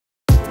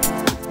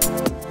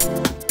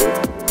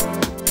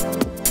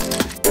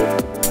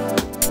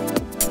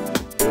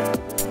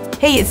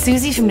Hey, it's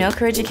Suzie from Nail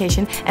Care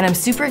Education, and I'm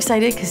super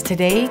excited because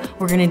today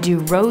we're gonna do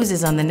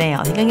roses on the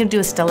nail. I think I'm gonna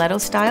do a stiletto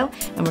style,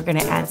 and we're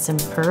gonna add some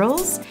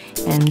pearls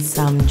and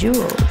some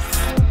jewels.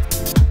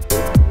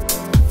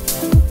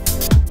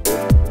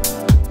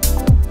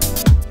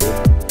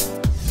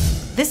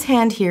 This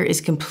hand here is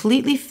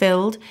completely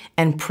filled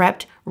and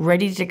prepped,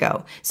 ready to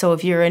go. So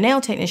if you're a nail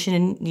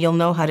technician, you'll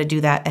know how to do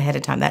that ahead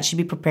of time. That should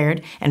be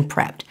prepared and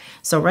prepped.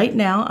 So right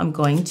now, I'm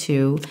going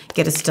to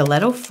get a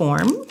stiletto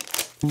form.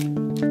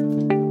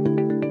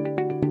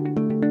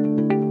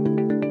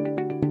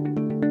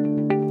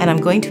 And I'm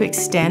going to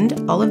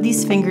extend all of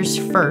these fingers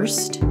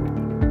first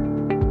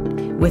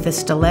with a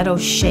stiletto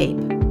shape.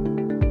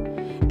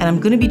 And I'm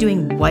going to be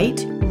doing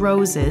white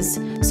roses,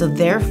 so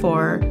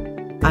therefore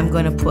I'm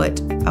going to put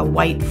a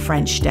white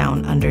French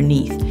down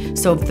underneath.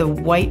 So if the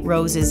white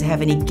roses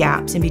have any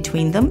gaps in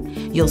between them,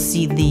 you'll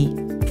see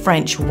the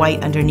French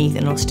white underneath,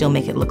 and it'll still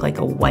make it look like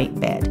a white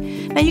bed.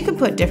 Now you can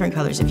put different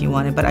colors if you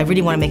wanted, but I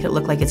really want to make it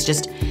look like it's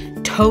just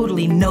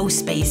totally no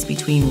space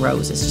between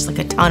roses, just like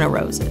a ton of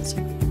roses.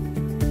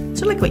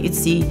 So like what you'd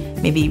see,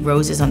 maybe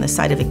roses on the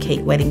side of a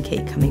cake, wedding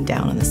cake coming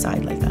down on the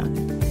side like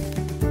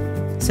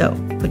that. So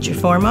put your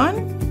form on.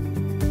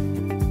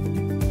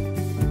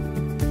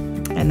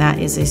 And that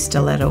is a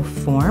stiletto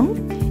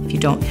form. If you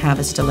don't have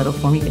a stiletto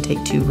form, you can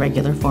take two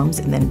regular forms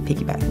and then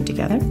piggyback them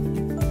together.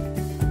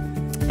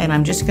 And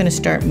I'm just gonna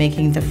start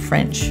making the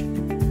French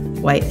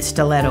white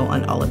stiletto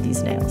on all of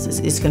these nails.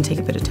 It's gonna take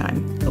a bit of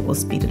time, but we'll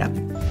speed it up.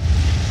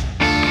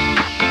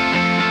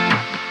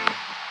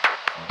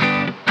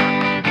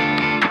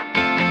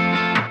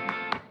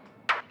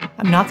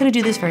 I'm not gonna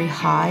do this very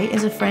high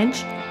as a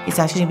French. It's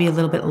actually gonna be a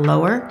little bit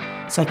lower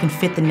so I can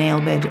fit the nail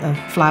bed of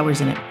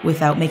flowers in it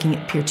without making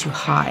it appear too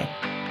high.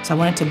 So I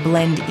want it to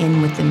blend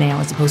in with the nail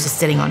as opposed to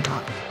sitting on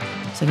top.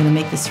 So I'm gonna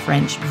make this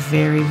French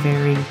very,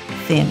 very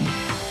thin.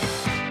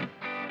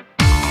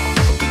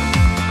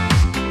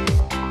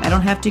 I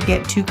don't have to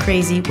get too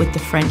crazy with the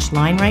French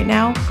line right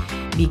now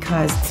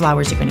because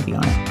flowers are gonna be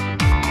on it.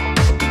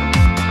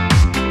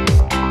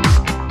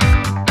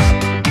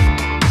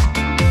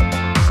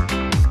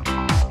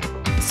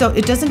 So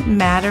it doesn't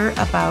matter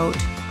about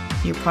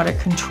your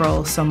product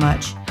control so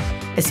much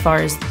as far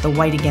as the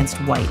white against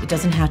white. It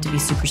doesn't have to be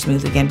super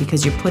smooth again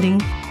because you're putting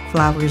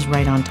flowers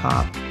right on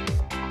top.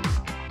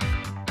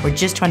 We're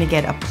just trying to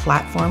get a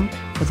platform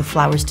for the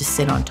flowers to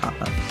sit on top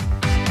of.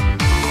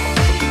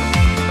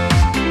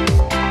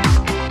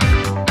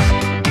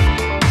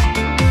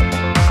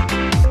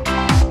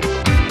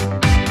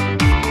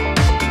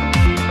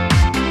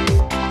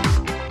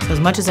 So as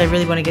much as I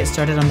really want to get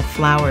started on the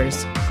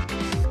flowers,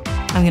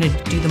 I'm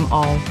gonna do them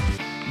all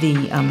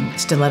the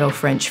stiletto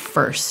French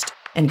first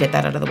and get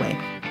that out of the way.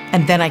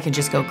 And then I can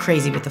just go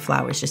crazy with the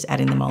flowers, just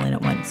adding them all in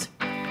at once.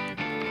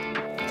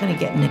 Kind of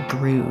get in a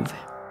groove.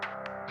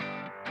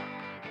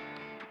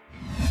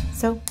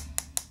 So,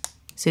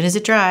 as soon as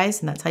it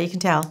dries, and that's how you can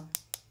tell,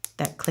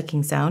 that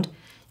clicking sound,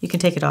 you can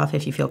take it off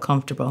if you feel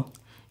comfortable.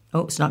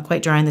 Oh, it's not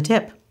quite dry on the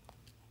tip.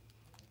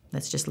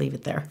 Let's just leave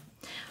it there.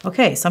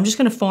 Okay, so I'm just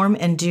gonna form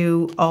and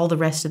do all the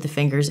rest of the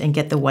fingers and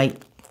get the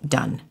white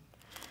done.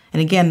 And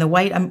again, the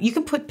white, you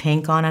can put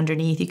pink on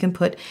underneath. You can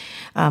put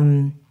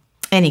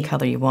any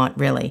color you want,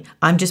 really.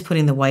 I'm just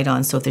putting the white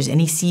on, so if there's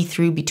any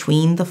see-through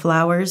between the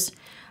flowers,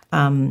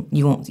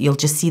 you'll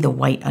just see the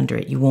white under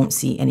it. You won't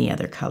see any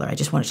other color. I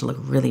just want it to look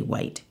really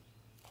white.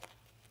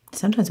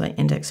 Sometimes my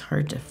index is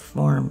hard to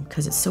form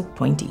because it's so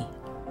pointy.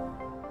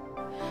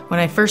 When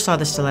I first saw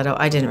the stiletto,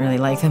 I didn't really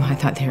like them. I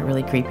thought they were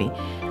really creepy.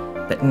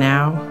 But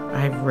now,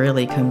 I've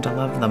really come to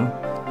love them.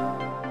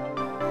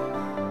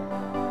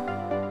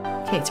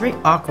 Okay, it's very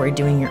awkward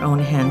doing your own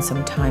hand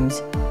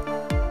sometimes.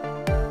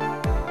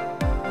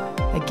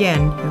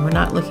 Again, we're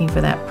not looking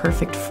for that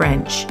perfect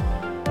French.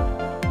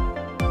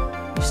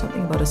 There's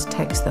something about us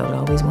techs, though, to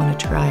always want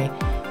to try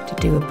to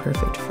do a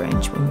perfect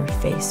French when we're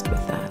faced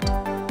with that.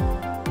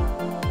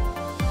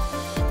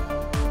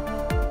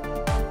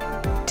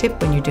 Tip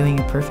when you're doing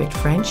a perfect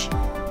French,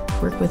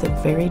 work with a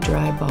very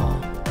dry ball.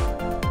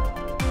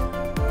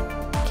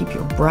 Keep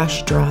your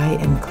brush dry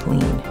and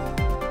clean.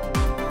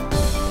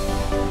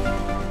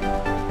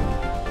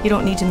 You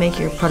don't need to make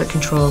your product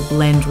control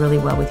blend really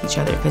well with each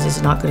other because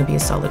it's not going to be a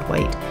solid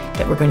white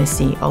that we're going to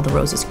see. All the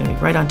roses are going to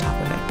be right on top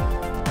of it.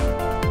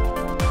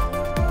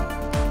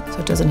 So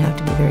it doesn't have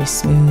to be very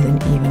smooth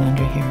and even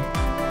under here.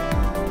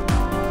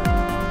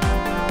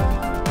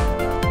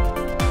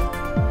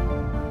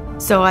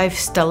 So I've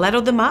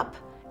stilettoed them up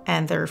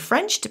and they're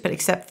Frenched, but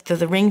except for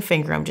the ring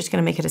finger, I'm just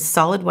going to make it a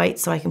solid white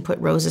so I can put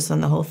roses on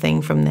the whole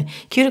thing from the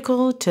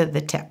cuticle to the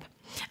tip.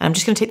 And I'm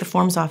just gonna take the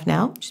forms off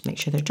now, just make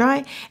sure they're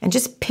dry, and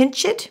just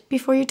pinch it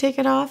before you take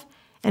it off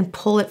and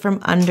pull it from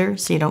under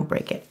so you don't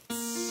break it.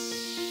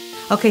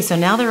 Okay, so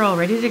now they're all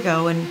ready to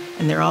go and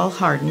they're all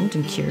hardened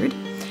and cured.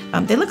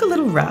 They look a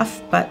little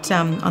rough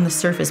on the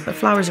surface, but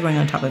flowers are going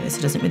on top of it, so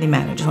it doesn't really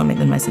matter. I just wanna make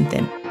them nice and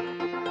thin.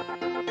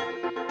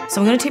 So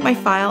I'm gonna take my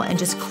file and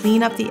just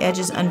clean up the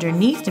edges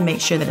underneath to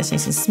make sure that it's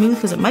nice and smooth,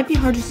 because it might be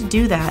harder to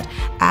do that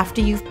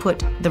after you've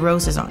put the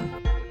roses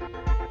on.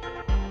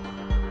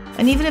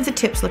 And even if the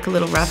tips look a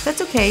little rough,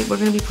 that's okay. We're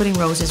gonna be putting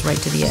roses right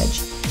to the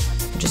edge.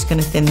 I'm just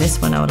gonna thin this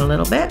one out a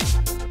little bit.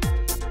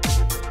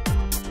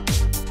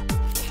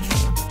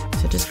 Okay,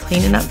 so just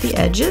cleaning up the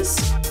edges.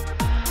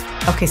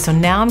 Okay, so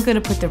now I'm gonna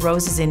put the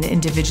roses in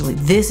individually.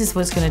 This is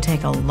what's gonna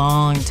take a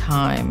long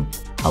time.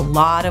 A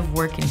lot of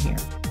work in here.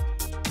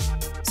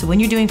 So when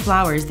you're doing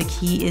flowers, the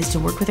key is to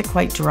work with it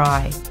quite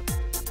dry.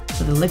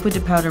 So the liquid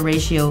to powder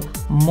ratio,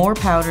 more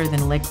powder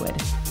than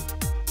liquid.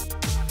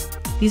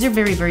 These are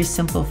very, very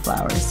simple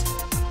flowers.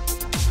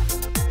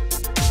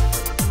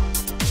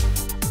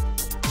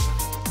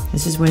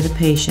 This is where the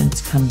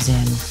patience comes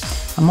in.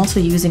 I'm also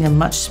using a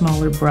much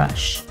smaller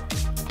brush.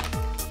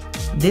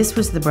 This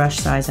was the brush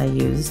size I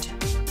used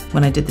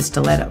when I did the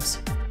stilettos.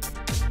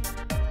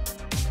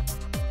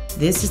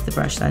 This is the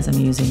brush size I'm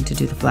using to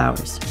do the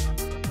flowers.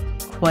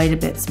 Quite a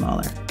bit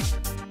smaller.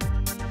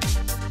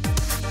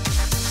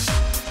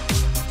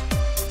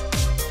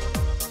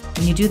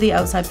 When you do the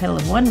outside petal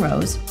of one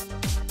rose,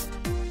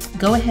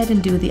 go ahead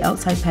and do the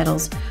outside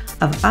petals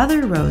of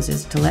other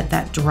roses to let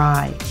that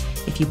dry.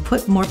 If you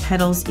put more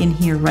petals in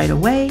here right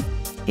away,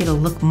 it'll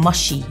look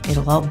mushy.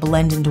 It'll all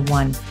blend into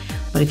one.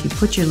 But if you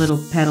put your little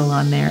petal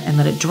on there and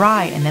let it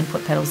dry and then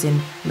put petals in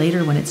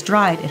later when it's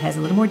dried, it has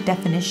a little more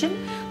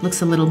definition,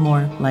 looks a little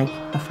more like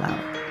a flower.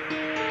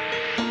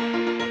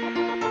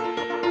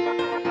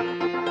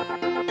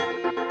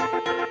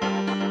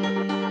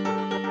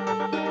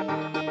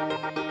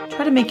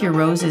 Try to make your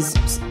roses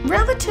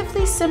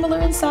relatively similar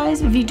in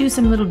size. If you do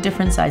some little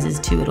different sizes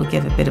too, it'll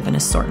give a bit of an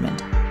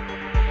assortment.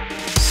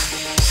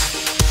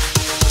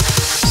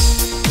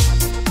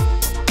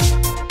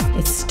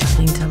 It's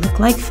starting to look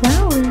like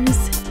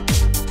flowers.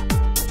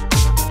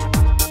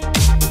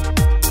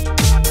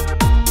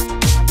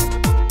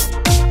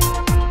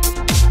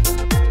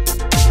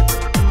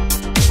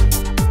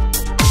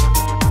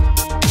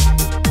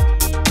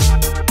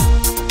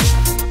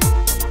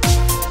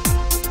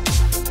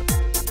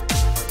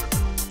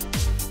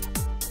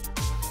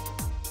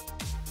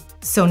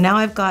 So now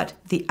I've got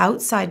the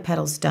outside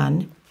petals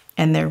done,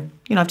 and they're,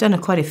 I've done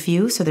quite a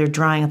few, so they're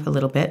drying up a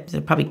little bit.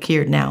 They're probably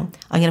cured now.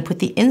 I'm gonna put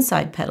the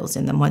inside petals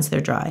in them once they're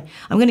dry.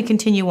 I'm gonna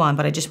continue on,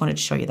 but I just wanted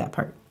to show you that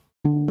part.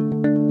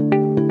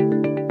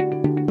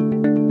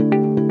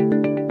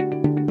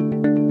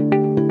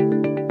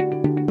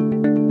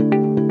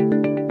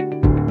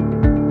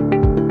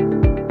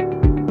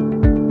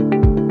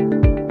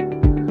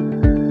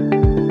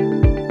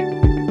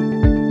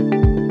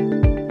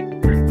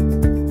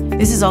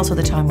 This is also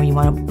the time when you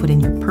want to put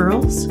in your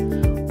pearls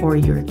or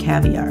your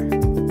caviar.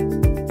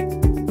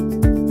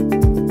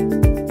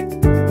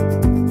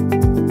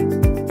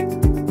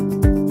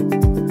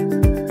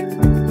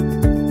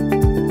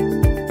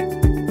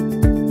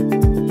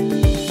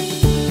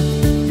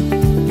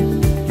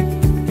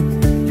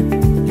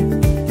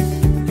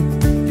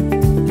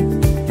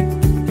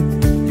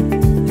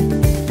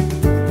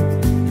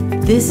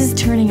 This is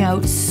turning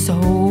out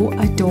so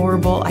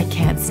adorable. I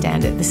can't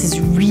stand it. This is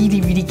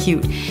really, really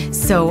cute.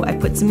 So I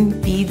put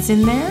some beads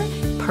in there,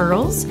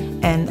 pearls,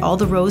 and all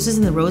the roses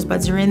and the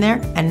rosebuds are in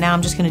there. And now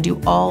I'm just gonna do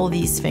all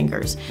these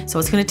fingers. So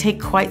it's gonna take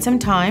quite some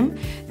time,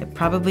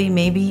 probably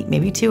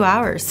maybe 2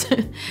 hours.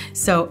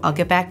 So I'll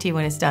get back to you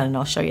when it's done and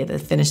I'll show you the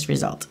finished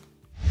result.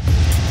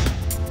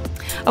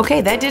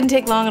 Okay, that didn't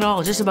take long at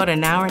all, just about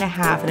an hour and a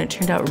half, and it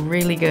turned out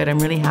really good. I'm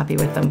really happy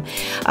with them.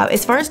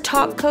 As far as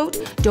top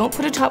coat, don't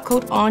put a top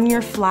coat on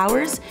your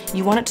flowers.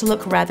 You want it to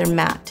look rather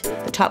matte.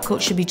 The top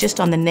coat should be just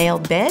on the nail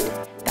bed.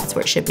 That's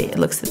where it should be. It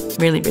looks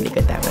really, really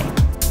good that way.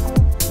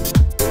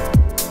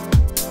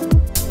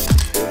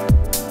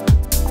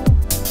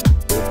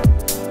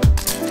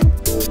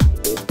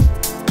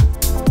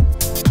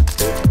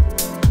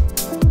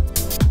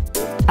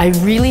 I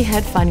really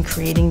had fun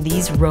creating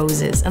these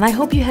roses, and I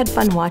hope you had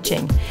fun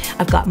watching.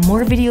 I've got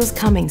more videos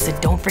coming, so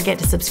don't forget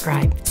to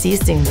subscribe. See you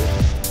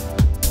soon.